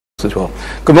As well.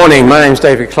 Good morning, my name's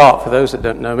David Clarke, for those that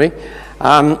don't know me.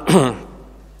 Have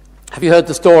you heard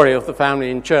the story of the family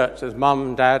in church? There's mum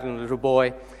and dad and a little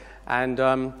boy, and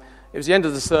it was the end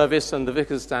of the service and the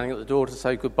vicar's standing at the door to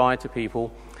say goodbye to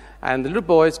people, and the little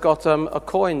boy's got a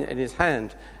coin in his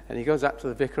hand, and he goes up to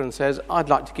the vicar and says, "I'd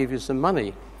like to give you some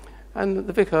money." And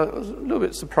the vicar was a little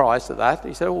bit surprised at that.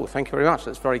 He said, "Oh, thank you very much,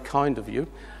 that's very kind of you.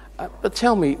 But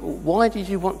tell me, why did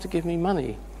you want to give me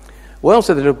money?" "Well,"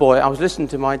 said the little boy, "I was listening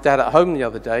to my dad at home the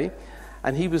other day,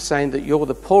 and he was saying that you're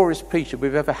the poorest preacher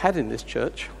we've ever had in this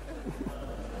church."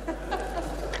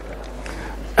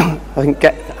 I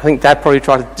think Dad probably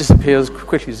tried to disappear as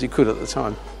quickly as he could at the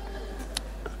time.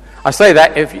 I say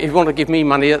that if you want to give me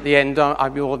money at the end,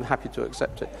 I'd be more than happy to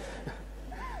accept it.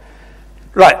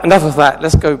 Right, enough of that.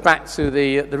 Let's go back to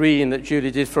the reading that Julie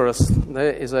did for us.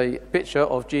 There is a picture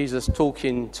of Jesus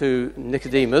talking to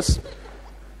Nicodemus.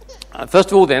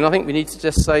 First of all, then, I think we need to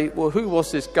just say, well, who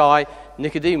was this guy,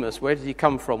 Nicodemus? Where did he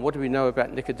come from? What do we know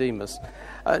about Nicodemus?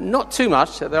 Not too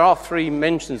much. There are 3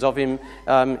 mentions of him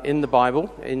in the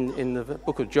Bible, in the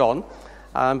book of John,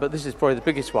 but this is probably the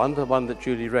biggest one, the one that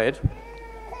Julie read.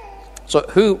 So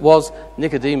who was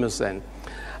Nicodemus then?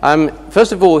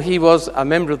 First of all, he was a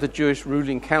member of the Jewish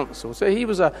ruling council, so he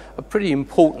was a pretty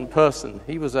important person.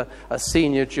 He was a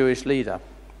senior Jewish leader.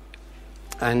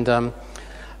 And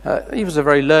he was a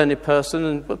very learned person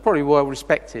and probably well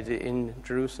respected in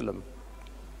Jerusalem.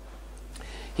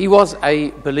 He was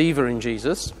a believer in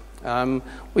Jesus.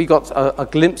 We got a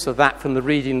glimpse of that from the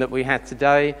reading that we had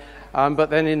today.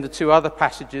 But then in the 2 other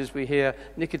passages we hear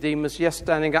Nicodemus, yes,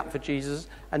 standing up for Jesus,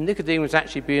 and Nicodemus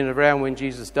actually being around when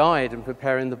Jesus died and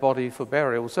preparing the body for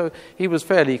burial. So he was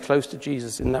fairly close to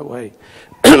Jesus in that way.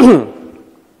 And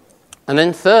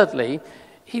then thirdly,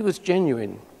 he was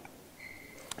genuine.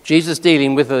 Jesus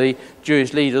dealing with the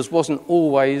Jewish leaders wasn't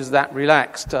always that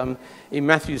relaxed. In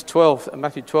Matthew 12,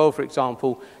 for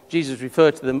example, Jesus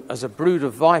referred to them as a brood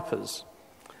of vipers.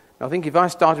 Now, I think if I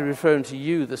started referring to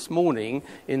you this morning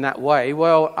in that way,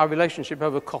 well, our relationship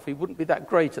over coffee wouldn't be that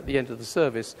great at the end of the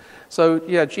service. So,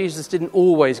 yeah, Jesus didn't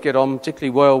always get on particularly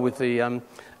well with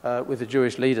the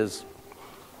Jewish leaders.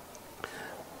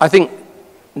 I think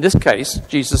in this case,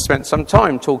 Jesus spent some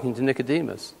time talking to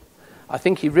Nicodemus. I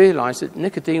think he realized that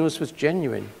Nicodemus was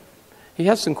genuine. He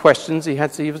had some questions, he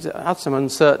had some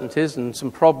uncertainties and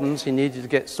some problems he needed to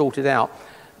get sorted out,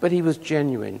 but he was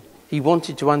genuine. He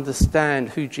wanted to understand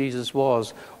who Jesus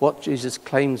was, what Jesus'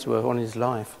 claims were on his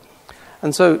life.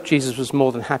 And so Jesus was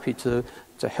more than happy to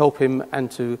help him and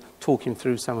to talk him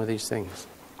through some of these things.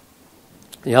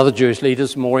 The other Jewish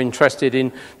leaders were more interested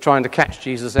in trying to catch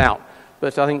Jesus out.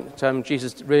 But I think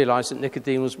Jesus realized that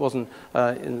Nicodemus wasn't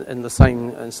in the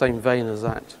same vein as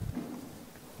that.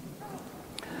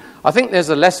 I think there's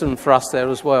a lesson for us there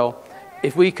as well.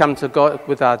 If we come to God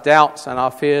with our doubts and our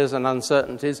fears and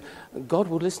uncertainties, God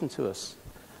will listen to us.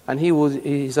 And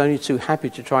He's only too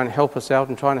happy to try and help us out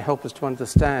and trying to help us to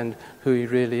understand who He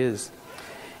really is.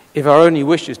 If our only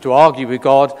wish is to argue with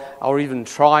God or even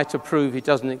try to prove He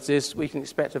doesn't exist, we can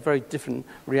expect a very different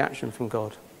reaction from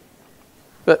God.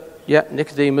 But yeah,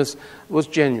 Nicodemus was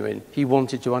genuine. He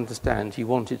wanted to understand. He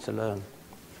wanted to learn.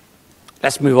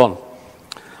 Let's move on.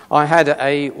 I had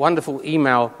a wonderful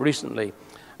email recently.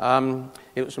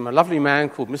 It was from a lovely man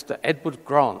called Mr. Edward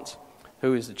Grant,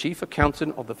 who is the chief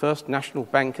accountant of the First National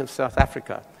Bank of South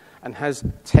Africa and has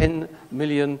 $10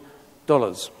 million,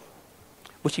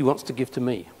 which he wants to give to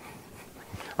me.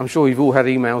 I'm sure you've all had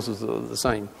emails the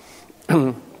same.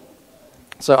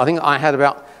 So I think I had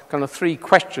about kind of 3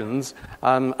 questions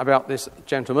about this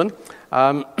gentleman.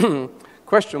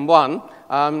 Question 1,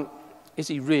 is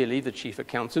he really the chief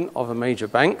accountant of a major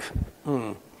bank?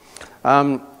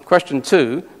 Question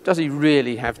 2, does he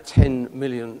really have $10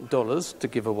 million to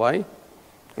give away?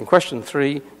 And question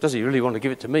 3, does he really want to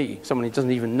give it to me, someone he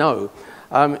doesn't even know?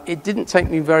 It didn't take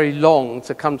me very long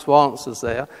to come to answers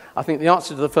there. I think the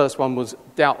answer to the first one was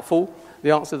doubtful.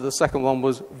 The answer to the second one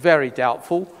was very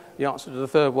doubtful. The answer to the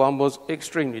third one was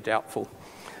extremely doubtful.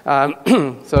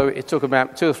 So it took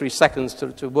about 2 or 3 seconds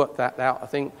to work that out, I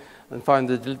think, and find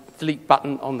the delete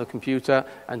button on the computer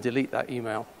and delete that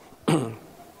email.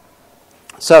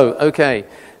 So, okay,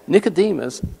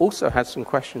 Nicodemus also had some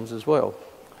questions as well.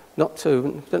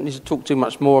 Don't need to talk too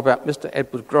much more about Mr.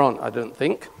 Edward Grant, I don't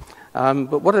think.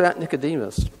 But what about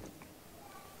Nicodemus?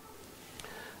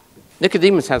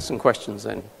 Nicodemus had some questions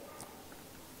then.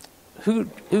 Who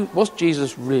was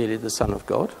Jesus really the Son of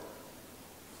God?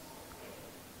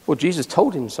 Well, Jesus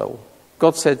told him so.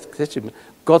 God said to him,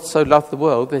 God so loved the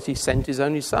world that he sent his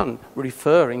only Son,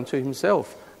 referring to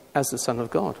himself as the Son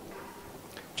of God.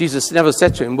 Jesus never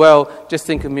said to him, well, just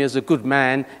think of me as a good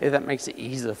man, if that makes it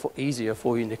easier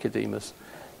for you, Nicodemus.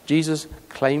 Jesus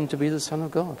claimed to be the Son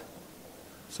of God.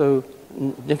 So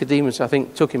Nicodemus, I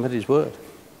think, took him at his word.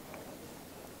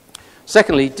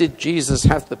 Secondly, did Jesus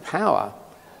have the power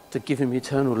to give him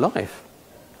eternal life?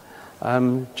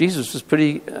 Jesus was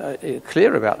pretty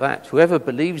clear about that. Whoever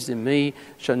believes in me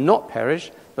shall not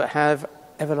perish, but have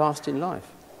everlasting life.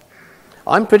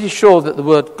 I'm pretty sure that the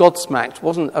word godsmacked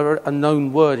wasn't a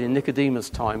known word in Nicodemus'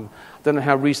 time. I don't know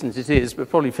how recent it is, but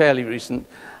probably fairly recent.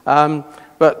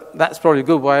 But that's probably a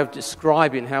good way of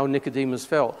describing how Nicodemus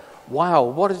felt. Wow,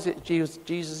 what is it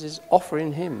Jesus is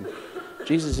offering him?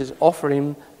 Jesus is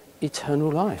offering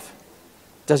eternal life.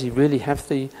 Does he really have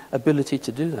the ability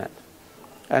to do that?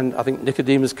 And I think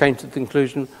Nicodemus came to the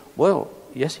conclusion, well,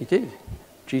 yes, he did.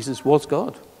 Jesus was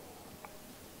God.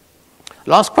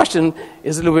 Last question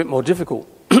is a little bit more difficult.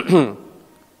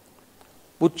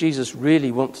 Would Jesus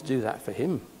really want to do that for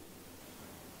him?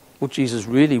 Would Jesus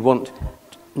really want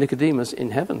Nicodemus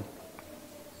in heaven?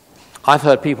 I've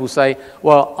heard people say,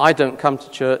 well, I don't come to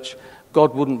church.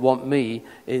 God wouldn't want me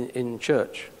in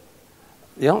church.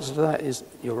 The answer to that is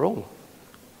you're wrong.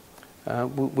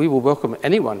 We will welcome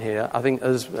anyone here. I think,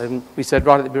 as we said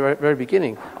right at the very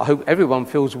beginning, I hope everyone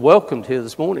feels welcomed here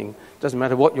this morning. Doesn't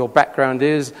matter what your background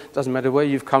is, doesn't matter where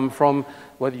you've come from,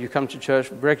 whether you come to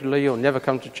church regularly or never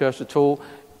come to church at all,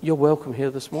 you're welcome here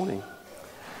this morning.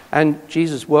 And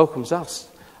Jesus welcomes us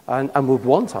and would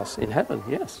want us in heaven,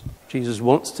 yes. Jesus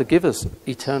wants to give us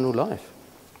eternal life.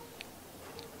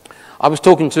 I was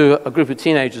talking to a group of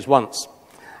teenagers once,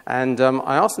 and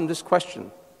I asked them this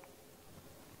question.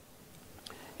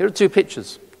 Here are two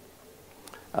pictures.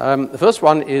 The first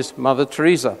one is Mother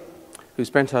Teresa, who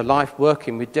spent her life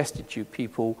working with destitute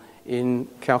people in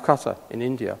Calcutta, in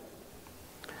India.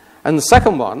 And the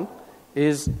second one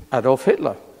is Adolf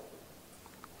Hitler.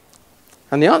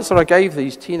 And the answer I gave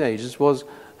these teenagers was,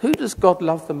 who does God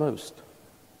love the most?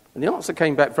 And the answer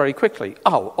came back very quickly.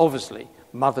 Oh, obviously,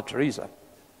 Mother Teresa.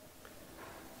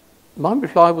 My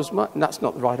reply was, that's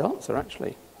not the right answer,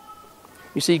 actually.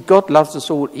 You see, God loves us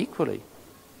all equally.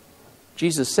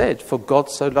 Jesus said, for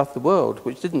God so loved the world,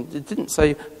 which it didn't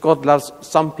say God loves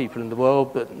some people in the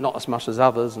world, but not as much as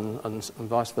others, and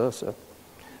vice versa.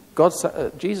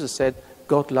 Jesus said,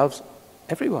 God loves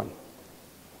everyone,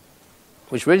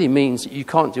 which really means that you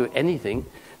can't do anything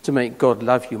to make God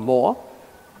love you more,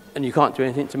 and you can't do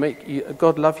anything to make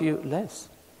God love you less.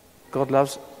 God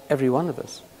loves every one of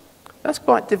us. That's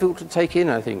quite difficult to take in,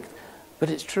 I think,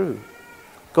 but it's true.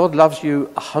 God loves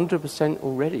you 100%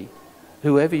 already,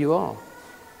 whoever you are.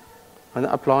 And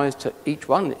that applies to each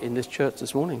one in this church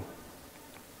this morning.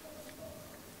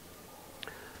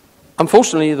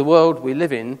 Unfortunately, the world we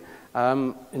live in,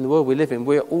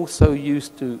 we're all so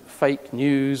used to fake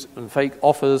news and fake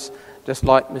offers, just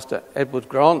like Mr. Edward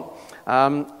Grant,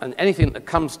 and anything that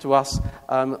comes to us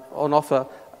on offer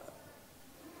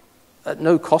at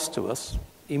no cost to us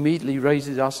immediately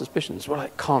raises our suspicions. Well,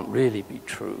 it can't really be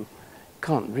true. It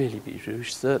can't really be true,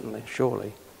 certainly,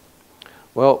 surely.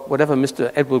 Well, whatever Mr.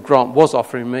 Edward Grant was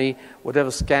offering me,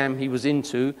 whatever scam he was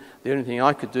into, the only thing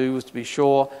I could do was to be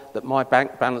sure that my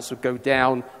bank balance would go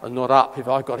down and not up if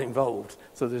I got involved.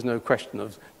 So there's no question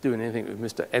of doing anything with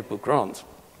Mr. Edward Grant.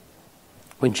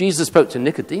 When Jesus spoke to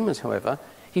Nicodemus, however,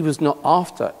 he was not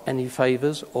after any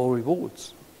favors or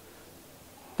rewards.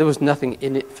 There was nothing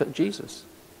in it for Jesus.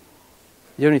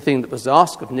 The only thing that was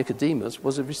asked of Nicodemus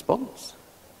was a response,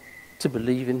 to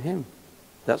believe in him.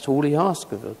 That's all he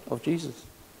asked of Jesus.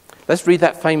 Let's read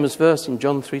that famous verse in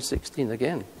John 3:16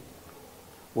 again.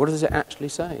 What does it actually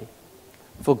say?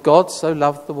 For God so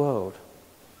loved the world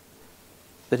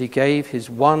that he gave his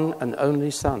one and only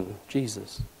Son,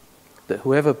 Jesus, that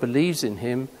whoever believes in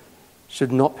him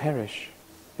should not perish,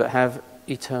 but have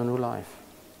eternal life.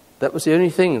 That was the only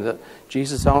thing that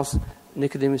Jesus asked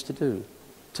Nicodemus to do,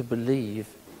 to believe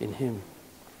in him.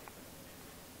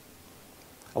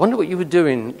 I wonder what you were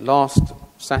doing last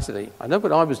Saturday. I know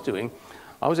what I was doing.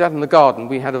 I was out in the garden.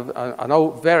 We had an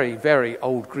old, very, very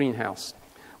old greenhouse,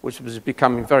 which was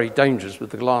becoming very dangerous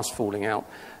with the glass falling out.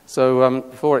 So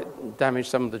before it damaged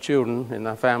some of the children in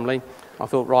our family, I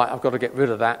thought, right, I've got to get rid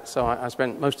of that. So I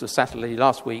spent most of Saturday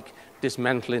last week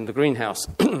dismantling the greenhouse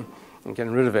and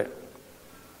getting rid of it.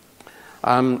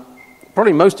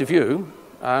 Probably most of you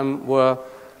were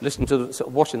listening to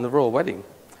watching the royal wedding.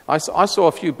 I saw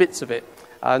a few bits of it.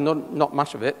 Not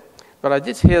much of it, but I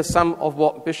did hear some of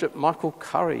what Bishop Michael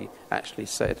Curry actually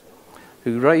said,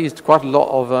 who raised quite a lot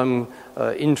of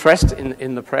interest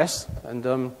in the press,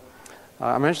 and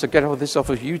I managed to get all this off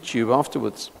of YouTube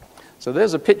afterwards. So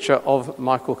there's a picture of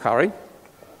Michael Curry,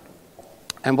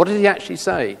 And what did he actually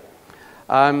say?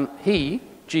 He,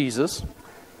 Jesus,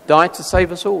 died to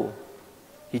save us all.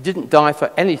 He didn't die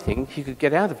for anything he could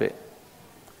get out of it.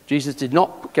 Jesus did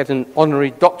not get an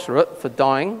honorary doctorate for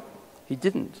dying. He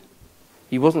didn't.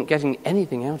 He wasn't getting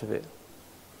anything out of it.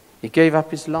 He gave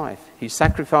up his life. He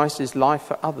sacrificed his life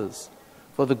for others,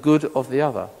 for the good of the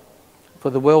other, for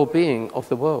the well-being of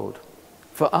the world,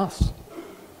 for us.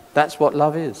 That's what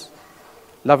love is.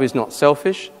 Love is not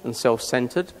selfish and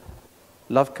self-centered.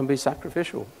 Love can be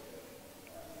sacrificial.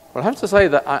 Well, I have to say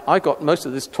that I got most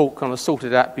of this talk kind of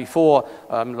sorted out before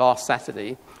last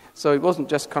Saturday, so it wasn't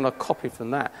just kind of copied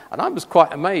from that. And I was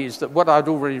quite amazed that what I'd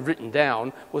already written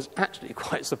down was actually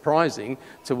quite surprising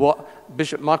to what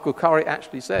Bishop Michael Curry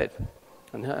actually said.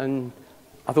 And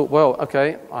I thought, well,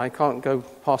 okay, I can't go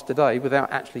past today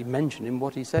without actually mentioning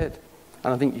what he said.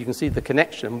 And I think you can see the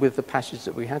connection with the passage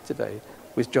that we had today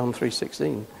with John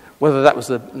 3:16. Whether that was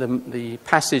the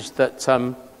passage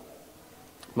that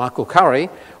Michael Curry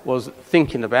was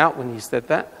thinking about when he said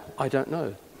that, I don't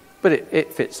know. But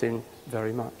it fits in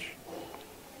very much.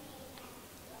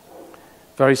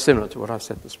 Very similar to what I've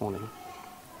said this morning.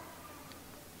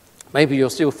 Maybe you're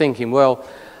still thinking, well,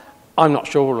 I'm not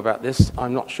sure all about this.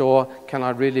 I'm not sure, can I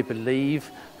really believe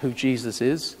who Jesus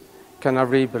is? Can I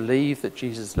really believe that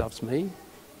Jesus loves me?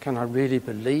 Can I really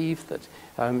believe that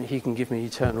he can give me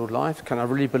eternal life? Can I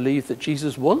really believe that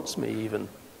Jesus wants me even?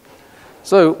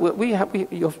 So we have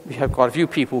quite a few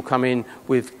people come in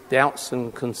with doubts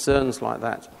and concerns like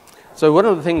that. So one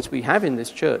of the things we have in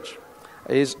this church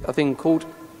is a thing called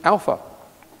Alpha.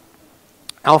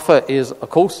 Alpha is a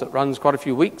course that runs quite a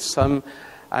few weeks, and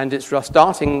it's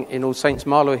starting in All Saints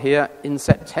Marlow here in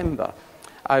September.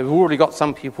 We've already got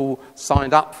some people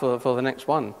signed up for the next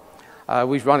one.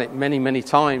 We've run it many, many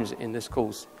times in this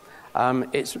course.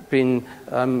 It's been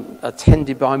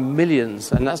attended by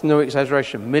millions, and that's no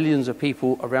exaggeration, millions of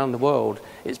people around the world.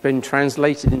 It's been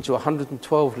translated into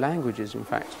 112 languages, in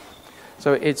fact.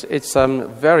 So it's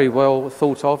very well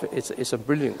thought of. It's a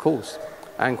brilliant course.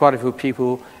 And quite a few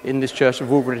people in this church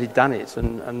have already done it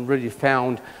and really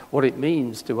found what it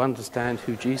means to understand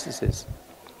who Jesus is.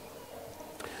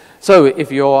 So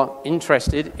if you're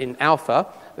interested in Alpha,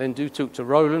 then do talk to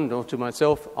Roland or to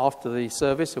myself after the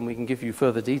service and we can give you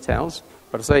further details.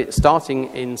 But I say it's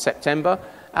starting in September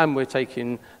and we're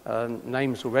taking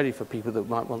names already for people that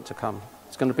might want to come.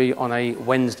 It's going to be on a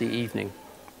Wednesday evening.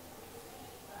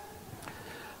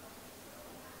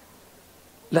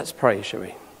 Let's pray, shall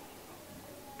we?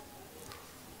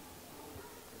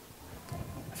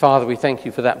 Father, we thank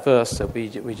you for that verse that we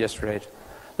just read,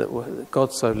 that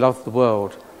God so loved the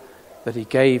world that he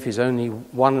gave his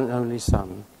one and only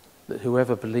Son, that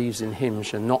whoever believes in him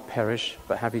shall not perish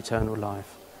but have eternal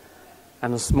life.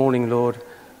 And this morning, Lord,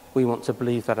 we want to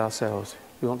believe that ourselves.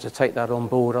 We want to take that on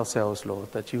board ourselves,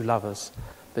 Lord, that you love us,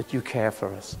 that you care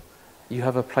for us. You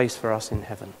have a place for us in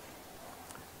heaven.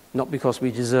 Not because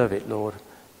we deserve it, Lord,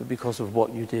 but because of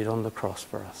what you did on the cross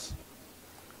for us.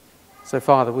 So,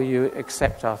 Father, will you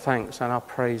accept our thanks and our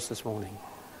praise this morning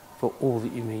for all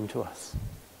that you mean to us.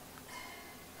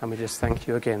 And we just thank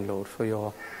you again, Lord, for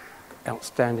your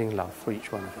outstanding love for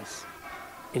each one of us.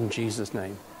 In Jesus'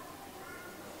 name,